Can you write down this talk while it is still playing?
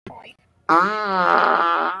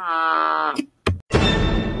Ah.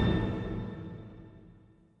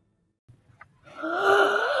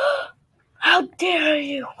 How dare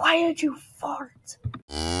you? Why did you fart?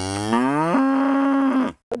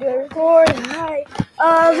 Hi.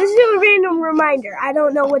 This is a random reminder. I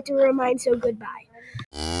don't know what to remind, so goodbye.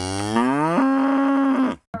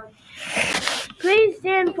 Please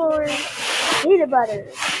stand for peanut butter.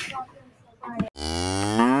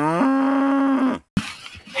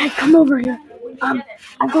 Hey, come over here. I'm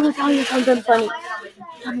gonna tell you something funny.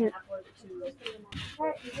 Come here.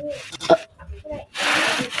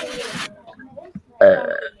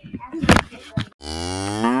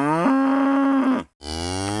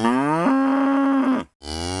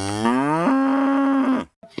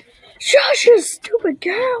 Shush, you stupid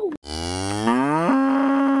girl.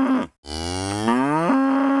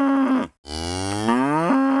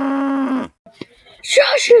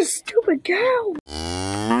 Shush, you stupid girl.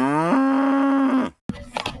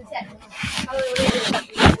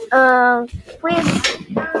 Please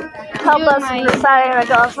help us decide a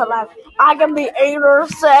goal for life. I can be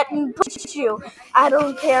 8% and push you. I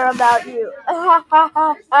don't care about you.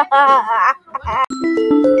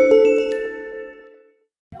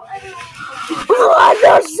 Run,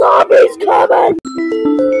 the zombies coming!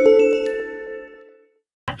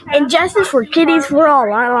 Injustice for kitties for all.